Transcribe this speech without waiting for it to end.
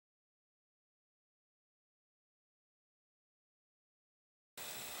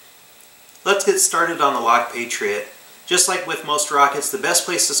Let's get started on the LOC Patriot. Just like with most rockets, the best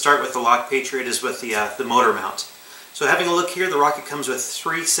place to start with the LOC Patriot is with the motor mount. So having a look here, the rocket comes with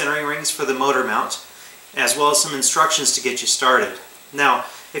 3 centering rings for the motor mount, as well as some instructions to get you started. Now,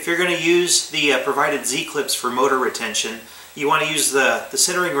 if you're going to use the provided Z-clips for motor retention, you want to use the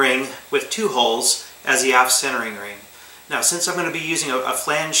centering ring with 2 holes as the aft centering ring. Now, since I'm going to be using a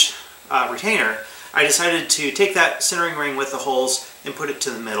flange retainer, I decided to take that centering ring with the holes and put it to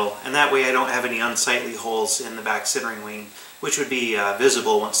the middle, and that way I don't have any unsightly holes in the back centering ring, which would be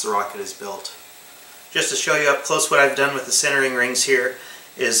visible once the rocket is built. Just to show you up close what I've done with the centering rings here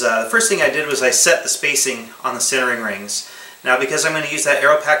is the first thing I did was I set the spacing on the centering rings. Now, because I'm going to use that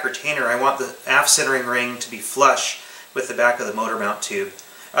Aeropack retainer, I want the aft centering ring to be flush with the back of the motor mount tube.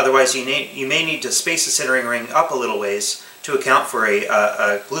 Otherwise, you may need to space the centering ring up a little ways to account for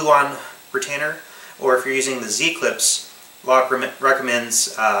a glue-on retainer, or if you're using the Z-clips, LOC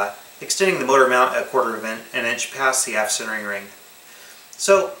recommends extending the motor mount a quarter of an inch past the aft centering ring.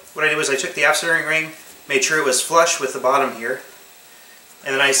 So what I did was I took the aft centering ring, made sure it was flush with the bottom here,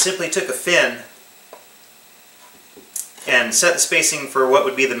 and then I simply took a fin and set the spacing for what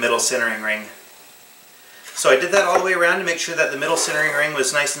would be the middle centering ring. So I did that all the way around to make sure that the middle centering ring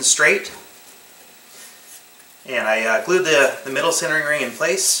was nice and straight. And I glued the middle centering ring in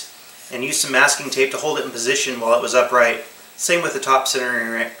place and used some masking tape to hold it in position while it was upright. Same with the top centering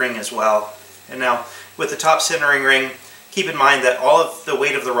ring as well. And now with the top centering ring, keep in mind that all of the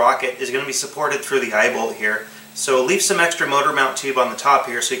weight of the rocket is going to be supported through the eye bolt here. So leave some extra motor mount tube on the top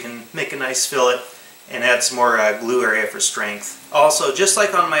here so you can make a nice fillet and add some more glue area for strength. Also, just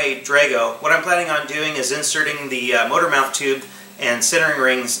like on my Drago, what I'm planning on doing is inserting the motor mount tube and centering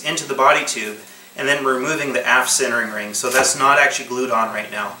rings into the body tube and then removing the aft centering ring. So that's not actually glued on right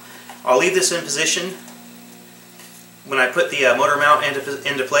now. I'll leave this in position when I put the motor mount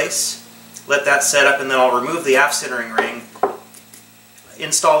into place, let that set up, and then I'll remove the aft centering ring,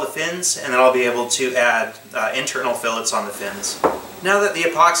 install the fins, and then I'll be able to add internal fillets on the fins. Now that the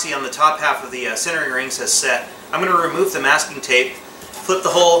epoxy on the top half of the centering rings has set, I'm going to remove the masking tape, flip the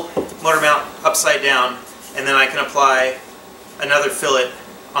whole motor mount upside down, and then I can apply another fillet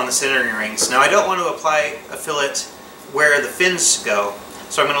on the centering rings. Now, I don't want to apply a fillet where the fins go,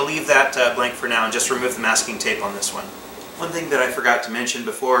 so I'm going to leave that blank for now and just remove the masking tape on this one. One thing that I forgot to mention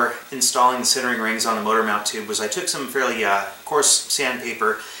before installing the centering rings on the motor mount tube was I took some fairly coarse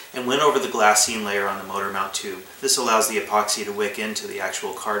sandpaper and went over the glassine layer on the motor mount tube. This allows the epoxy to wick into the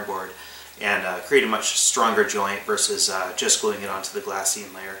actual cardboard and create a much stronger joint versus just gluing it onto the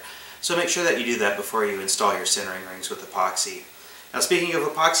glassine layer. So make sure that you do that before you install your centering rings with epoxy. Now, speaking of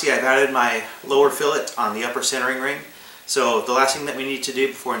epoxy, I've added my lower fillet on the upper centering ring. So the last thing that we need to do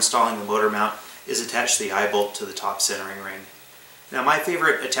before installing the motor mount is attach the eye bolt to the top centering ring. Now, my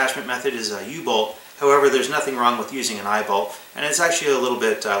favorite attachment method is a U-bolt. However, there's nothing wrong with using an eye bolt, and it's actually a little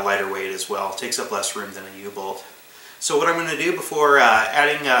bit lighter weight as well. It takes up less room than a U-bolt. So what I'm going to do before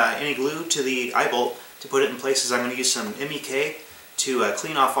adding any glue to the eye bolt to put it in place is I'm going to use some MEK to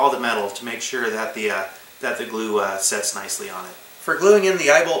clean off all the metal to make sure that the glue sets nicely on it. For gluing in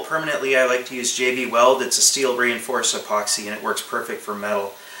the eye bolt permanently, I like to use JB Weld. It's a steel reinforced epoxy and it works perfect for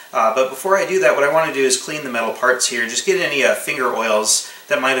metal. But before I do that, what I want to do is clean the metal parts here and just get any finger oils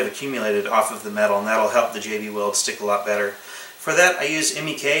that might have accumulated off of the metal, and that'll help the JB Weld stick a lot better. For that, I use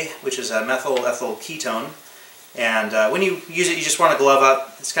MEK, which is a methyl ethyl ketone. And when you use it, you just want to glove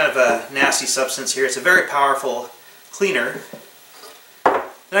up. It's kind of a nasty substance here. It's a very powerful cleaner. The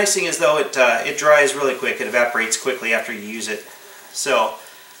nice thing is, though, it dries really quick. It evaporates quickly after you use it. So,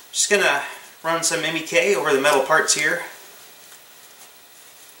 just going to run some MEK over the metal parts here.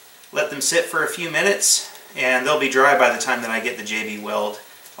 Let them sit for a few minutes, and they'll be dry by the time that I get the JB Weld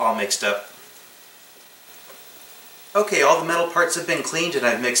all mixed up. Okay, all the metal parts have been cleaned and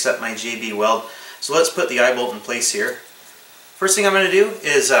I've mixed up my JB Weld. So let's put the eye bolt in place here. First thing I'm going to do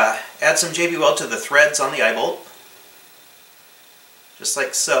is add some JB Weld to the threads on the eye bolt. Just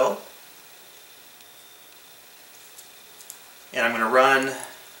like so. And I'm going to run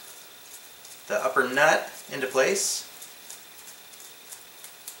the upper nut into place.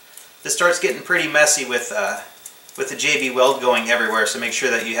 This starts getting pretty messy with the JB Weld going everywhere, so make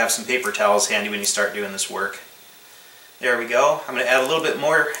sure that you have some paper towels handy when you start doing this work. There we go. I'm going to add a little bit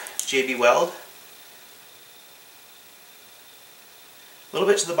more JB Weld. A little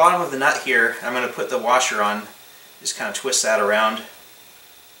bit to the bottom of the nut here. I'm going to put the washer on. Just kind of twist that around.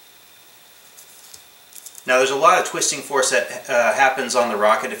 Now, there's a lot of twisting force that happens on the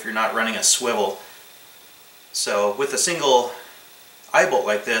rocket if you're not running a swivel. So with a single eye bolt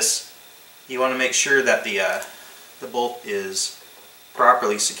like this, you want to make sure that the bolt is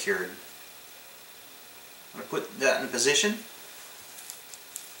properly secured. I'm going to put that in position.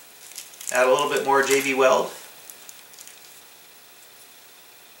 Add a little bit more JB Weld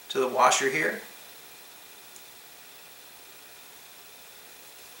to the washer here.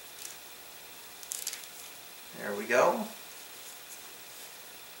 There we go.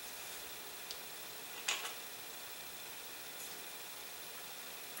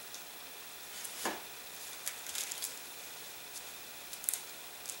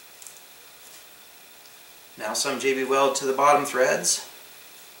 Now some JB Weld to the bottom threads.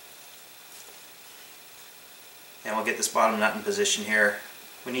 And we'll get this bottom nut in position here.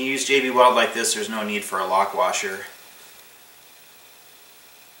 When you use JB Weld like this, there's no need for a lock washer.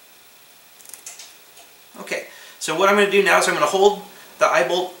 Okay, so what I'm going to do now is I'm going to hold the eye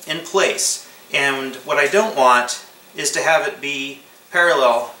bolt in place. And what I don't want is to have it be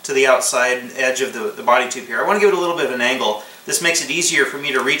parallel to the outside edge of the body tube here. I want to give it a little bit of an angle. This makes it easier for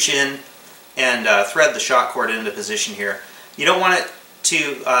me to reach in and thread the shock cord into position here. You don't want it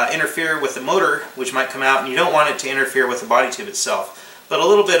to interfere with the motor, which might come out, and you don't want it to interfere with the body tube itself. But a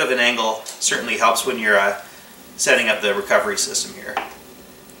little bit of an angle certainly helps when you're setting up the recovery system here.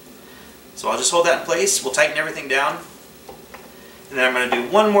 So I'll just hold that in place, we'll tighten everything down, and then I'm going to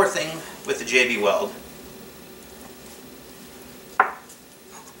do one more thing with the JB Weld.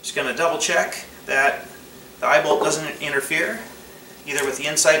 Just going to double check that the eye bolt doesn't interfere either with the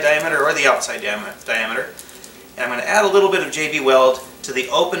inside diameter or the outside diameter. And I'm going to add a little bit of JB Weld to the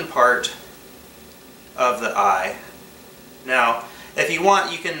open part of the eye. Now, if you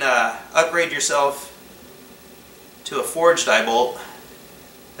want, you can upgrade yourself to a forged eye bolt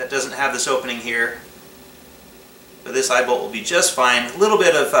that doesn't have this opening here. But this eye bolt will be just fine. A little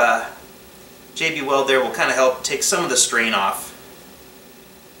bit of JB Weld there will kind of help take some of the strain off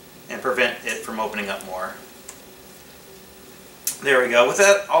and prevent it from opening up more. There we go. With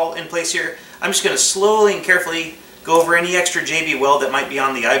that all in place here, I'm just going to slowly and carefully go over any extra JB Weld that might be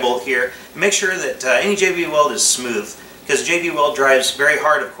on the eye bolt here. And make sure that any JB Weld is smooth, because JB Weld drives very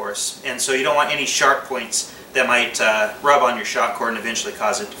hard, of course, and so you don't want any sharp points that might rub on your shock cord and eventually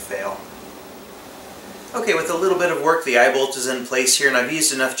cause it to fail. Okay, with a little bit of work, the eye bolt is in place here, and I've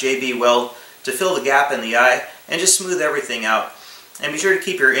used enough JB Weld to fill the gap in the eye and just smooth everything out. And be sure to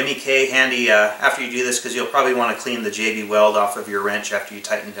keep your MEK handy after you do this, because you'll probably want to clean the JB Weld off of your wrench after you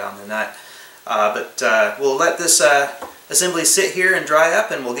tighten down the nut. We'll let this assembly sit here and dry up,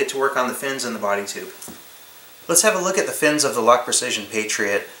 and we'll get to work on the fins and the body tube. Let's have a look at the fins of the LOC Precision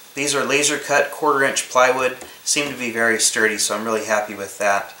Patriot. These are laser cut 1/4 inch plywood, seem to be very sturdy, so I'm really happy with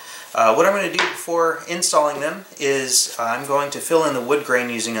that. What I'm going to do before installing them is I'm going to fill in the wood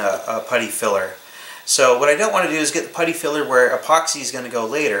grain using a putty filler. So what I don't want to do is get the putty filler where epoxy is going to go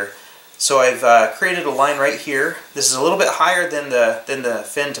later. So I've created a line right here. This is a little bit higher than the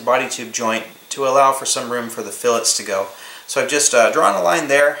fin to body tube joint to allow for some room for the fillets to go. So I've just drawn a line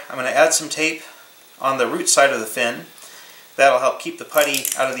there. I'm going to add some tape on the root side of the fin. That'll help keep the putty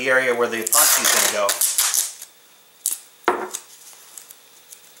out of the area where the epoxy is going to go.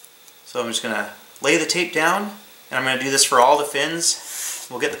 So I'm just going to lay the tape down, and I'm going to do this for all the fins.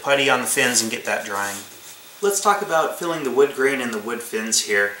 We'll get the putty on the fins and get that drying. Let's talk about filling the wood grain in the wood fins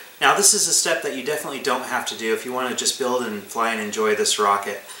here. Now this is a step that you definitely don't have to do if you want to just build and fly and enjoy this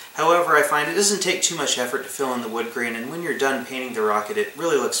rocket. However, I find it doesn't take too much effort to fill in the wood grain, and when you're done painting the rocket, it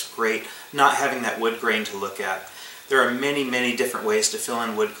really looks great not having that wood grain to look at. There are many, many different ways to fill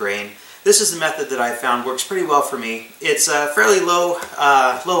in wood grain. This is the method that I found works pretty well for me. It's fairly low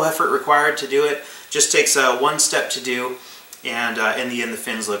effort required to do it. Just takes one step to do, and in the end the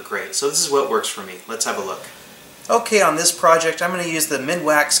fins look great. So this is what works for me. Let's have a look. Okay, on this project I'm going to use the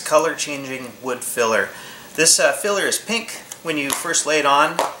Midwax color changing wood filler. This filler is pink when you first lay it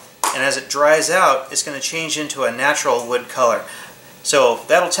on, and as it dries out it's going to change into a natural wood color. So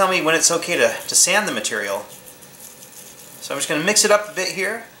that'll tell me when it's okay to sand the material. So I'm just going to mix it up a bit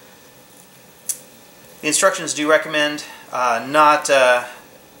here. The instructions do recommend not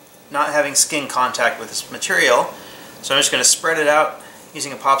having skin contact with this material. So I'm just going to spread it out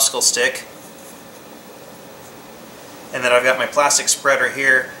using a popsicle stick. And then I've got my plastic spreader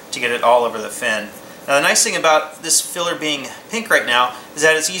here to get it all over the fin. Now the nice thing about this filler being pink right now is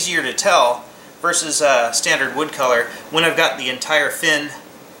that it's easier to tell versus standard wood color when I've got the entire fin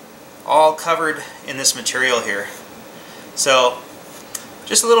all covered in this material here. So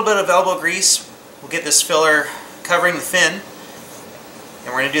just a little bit of elbow grease will get this filler covering the fin, and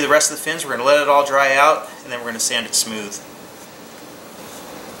we're going to do the rest of the fins. We're going to let it all dry out, and then we're going to sand it smooth.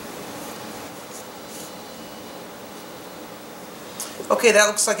 Okay, that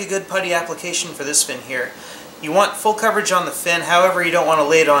looks like a good putty application for this fin here. You want full coverage on the fin, however you don't want to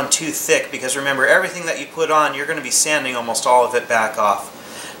lay it on too thick, because remember, everything that you put on, you're going to be sanding almost all of it back off.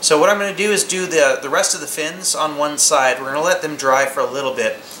 So what I'm going to do is do the rest of the fins on one side. We're going to let them dry for a little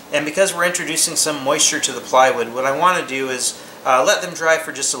bit. And because we're introducing some moisture to the plywood, what I want to do is let them dry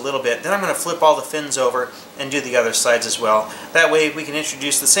for just a little bit. Then I'm going to flip all the fins over and do the other sides as well. That way we can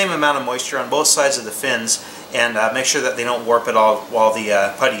introduce the same amount of moisture on both sides of the fins and make sure that they don't warp at all while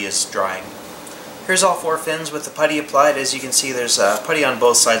the putty is drying. Here's all 4 fins with the putty applied. As you can see, there's putty on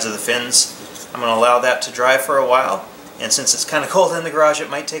both sides of the fins. I'm going to allow that to dry for a while. And since it's kind of cold in the garage, it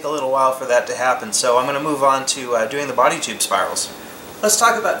might take a little while for that to happen. So I'm going to move on to doing the body tube spirals. Let's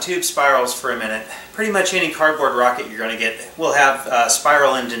talk about tube spirals for a minute. Pretty much any cardboard rocket you're going to get will have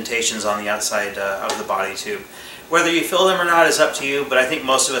spiral indentations on the outside of the body tube. Whether you fill them or not is up to you, but I think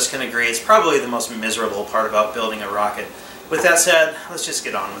most of us can agree it's probably the most miserable part about building a rocket. With that said, let's just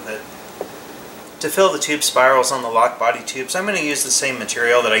get on with it. To fill the tube spirals on the LOC body tubes, I'm going to use the same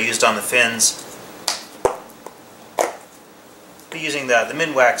material that I used on the fins. Be using the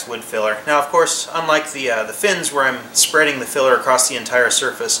Minwax wood filler. Now, of course, unlike the fins where I'm spreading the filler across the entire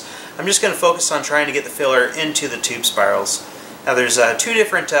surface, I'm just going to focus on trying to get the filler into the tube spirals. Now, there's 2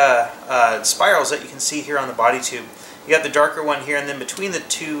 different spirals that you can see here on the body tube. You got the darker one here, and then between the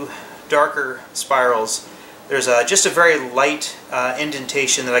 2 darker spirals, there's just a very light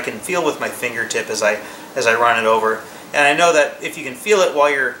indentation that I can feel with my fingertip as I run it over. And I know that if you can feel it while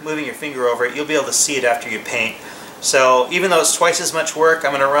you're moving your finger over it, you'll be able to see it after you paint. So even though it's twice as much work,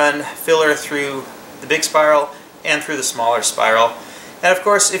 I'm going to run filler through the big spiral and through the smaller spiral. And of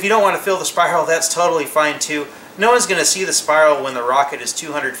course, if you don't want to fill the spiral, that's totally fine too. No one's going to see the spiral when the rocket is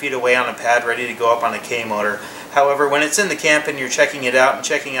 200 feet away on a pad ready to go up on a K-motor. However, when it's in the camp and you're checking it out and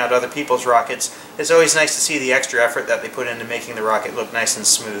checking out other people's rockets, it's always nice to see the extra effort that they put into making the rocket look nice and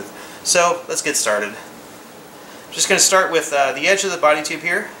smooth. So let's get started. I'm just going to start with the edge of the body tube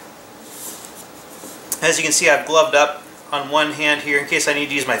here. As you can see, I've gloved up on one hand here in case I need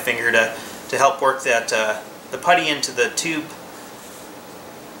to use my finger to help work that the putty into the tube.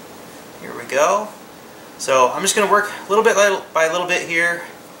 Here we go. So I'm just going to work a little bit by a little bit here,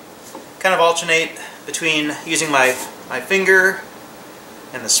 kind of alternate between using my finger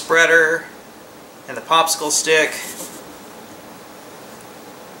and the spreader and the popsicle stick,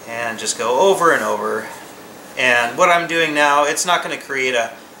 and just go over and over. And what I'm doing now, it's not going to create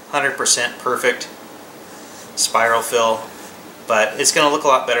a 100% perfect spiral fill, but it's going to look a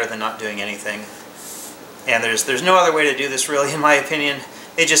lot better than not doing anything. And there's no other way to do this really, in my opinion.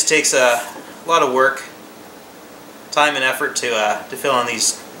 It just takes a lot of work, time and effort to fill in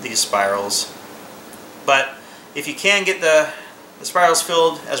these spirals. But if you can get the spirals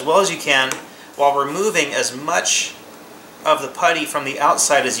filled as well as you can while removing as much of the putty from the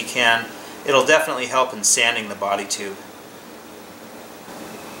outside as you can, it'll definitely help in sanding the body tube.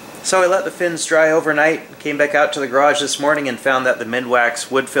 So I let the fins dry overnight, came back out to the garage this morning and found that the Minwax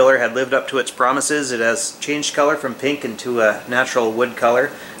wood filler had lived up to its promises. It has changed color from pink into a natural wood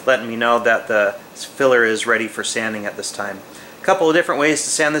color, letting me know that the filler is ready for sanding at this time. A couple of different ways to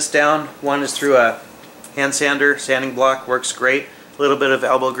sand this down. One is through a hand sander, sanding block, works great. A little bit of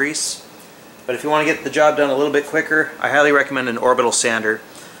elbow grease. But if you want to get the job done a little bit quicker, I highly recommend an orbital sander.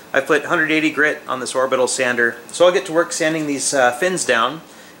 I put 180 grit on this orbital sander, so I'll get to work sanding these fins down.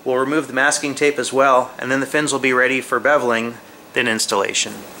 We'll remove the masking tape as well, and then the fins will be ready for beveling, then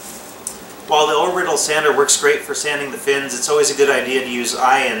installation. While the orbital sander works great for sanding the fins, it's always a good idea to use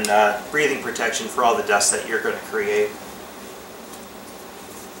eye and breathing protection for all the dust that you're going to create.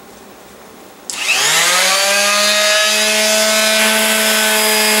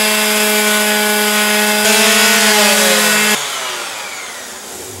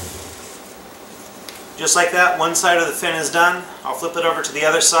 Just like that, one side of the fin is done. I'll flip it over to the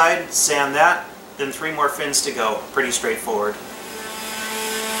other side, sand that, then 3 more fins to go. Pretty straightforward.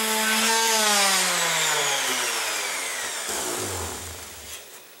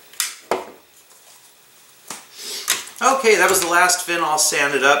 Okay, that was the last fin all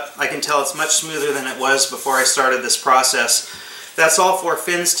sanded up. I can tell it's much smoother than it was before I started this process. That's all 4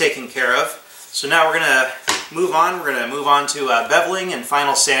 fins taken care of. So now we're going to move on. We're going to move on to beveling and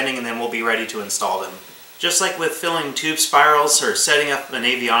final sanding, and then we'll be ready to install them. Just like with filling tube spirals or setting up an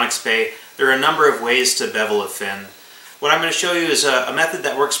avionics bay, there are a number of ways to bevel a fin. What I'm going to show you is a method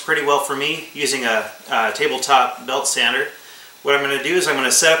that works pretty well for me using a tabletop belt sander. What I'm going to do is I'm going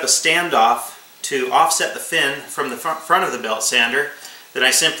to set up a standoff to offset the fin from the front of the belt sander. Then I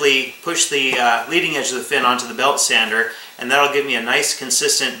simply push the leading edge of the fin onto the belt sander, and that'll give me a nice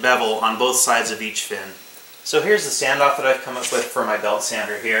consistent bevel on both sides of each fin. So here's the standoff that I've come up with for my belt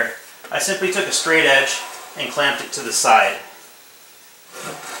sander here. I simply took a straight edge and clamped it to the side.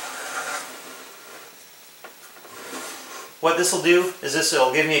 What this will do is this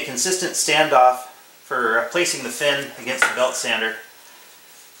will give me a consistent standoff for placing the fin against the belt sander.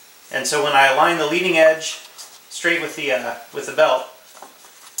 And so when I align the leading edge straight with the belt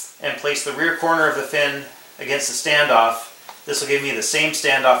and place the rear corner of the fin against the standoff, this will give me the same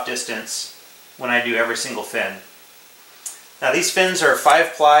standoff distance when I do every single fin. Now these fins are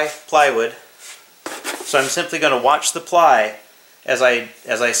 5-ply plywood, so I'm simply going to watch the ply as I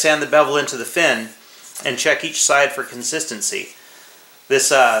sand the bevel into the fin and check each side for consistency. This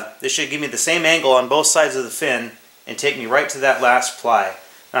should give me the same angle on both sides of the fin and take me right to that last ply.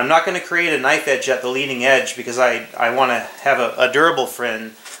 Now, I'm not going to create a knife edge at the leading edge because I want to have a durable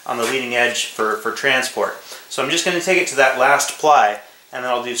fin on the leading edge for transport. So I'm just going to take it to that last ply, and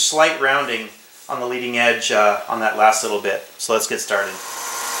then I'll do slight rounding on the leading edge on that last little bit. So let's get started.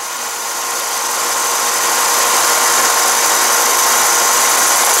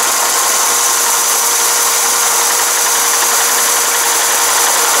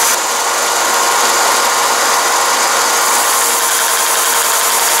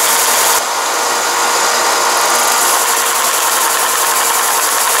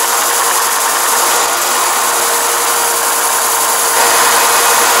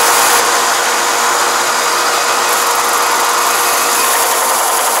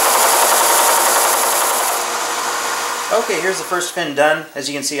 Okay, here's the first fin done. As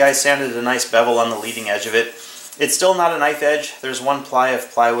you can see, I sanded a nice bevel on the leading edge of it. It's still not a knife edge. There's 1 ply of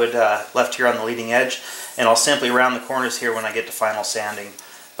plywood left here on the leading edge, and I'll simply round the corners here when I get to final sanding.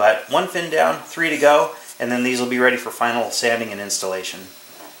 But 1 fin down, 3 to go, and then these will be ready for final sanding and installation.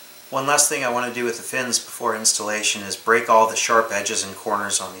 One last thing I want to do with the fins before installation is break all the sharp edges and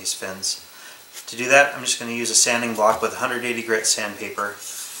corners on these fins. To do that, I'm just going to use a sanding block with 180 grit sandpaper,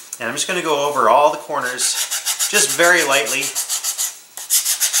 and I'm just going to go over all the corners just very lightly.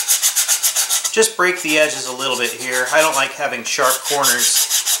 Just break the edges a little bit here. I don't like having sharp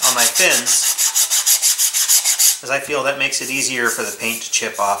corners on my fins, as I feel that makes it easier for the paint to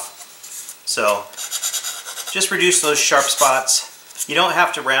chip off. So just reduce those sharp spots. You don't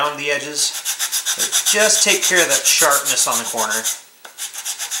have to round the edges, but just take care of that sharpness on the corner.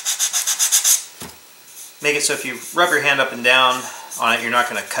 Make it so if you rub your hand up and down on it, you're not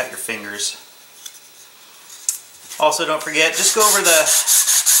going to cut your fingers. Also, don't forget, just go over the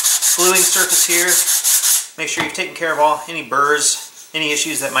gluing surface here. Make sure you've taken care of any burrs, any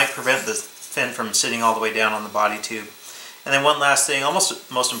issues that might prevent the fin from sitting all the way down on the body tube. And then one last thing,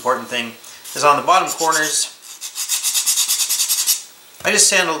 almost most important thing, is on the bottom corners, I just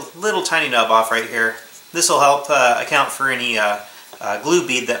sand a little tiny nub off right here. This will help account for any glue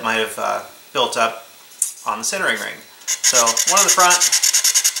bead that might have built up on the centering ring. So one on the front,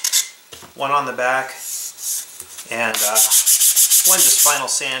 one on the back, and one just final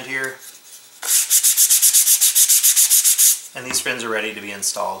sand here, and these fins are ready to be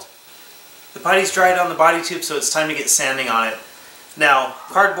installed. The putty's dried on the body tube, so it's time to get sanding on it. Now,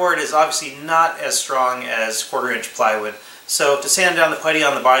 cardboard is obviously not as strong as 1/4-inch plywood, so to sand down the putty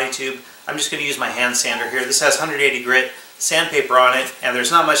on the body tube, I'm just going to use my hand sander here. This has 180 grit sandpaper on it, and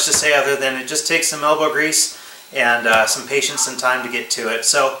there's not much to say other than it just takes some elbow grease and some patience and time to get to it.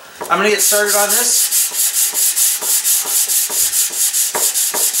 So I'm going to get started on this.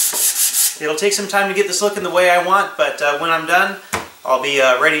 It'll take some time to get this looking the way I want, but when I'm done, I'll be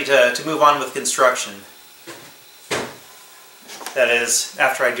ready to move on with construction. That is,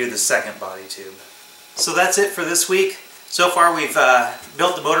 after I do the second body tube. So that's it for this week. So far we've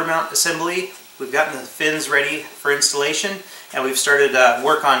built the motor mount assembly, we've gotten the fins ready for installation, and we've started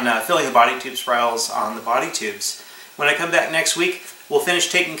work on filling the body tube spirals on the body tubes. When I come back next week, we'll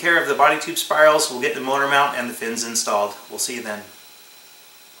finish taking care of the body tube spirals, we'll get the motor mount and the fins installed. We'll see you then.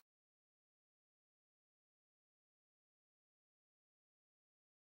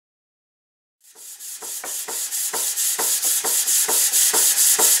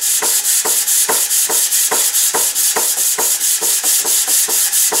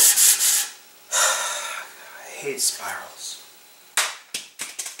 I hate spirals.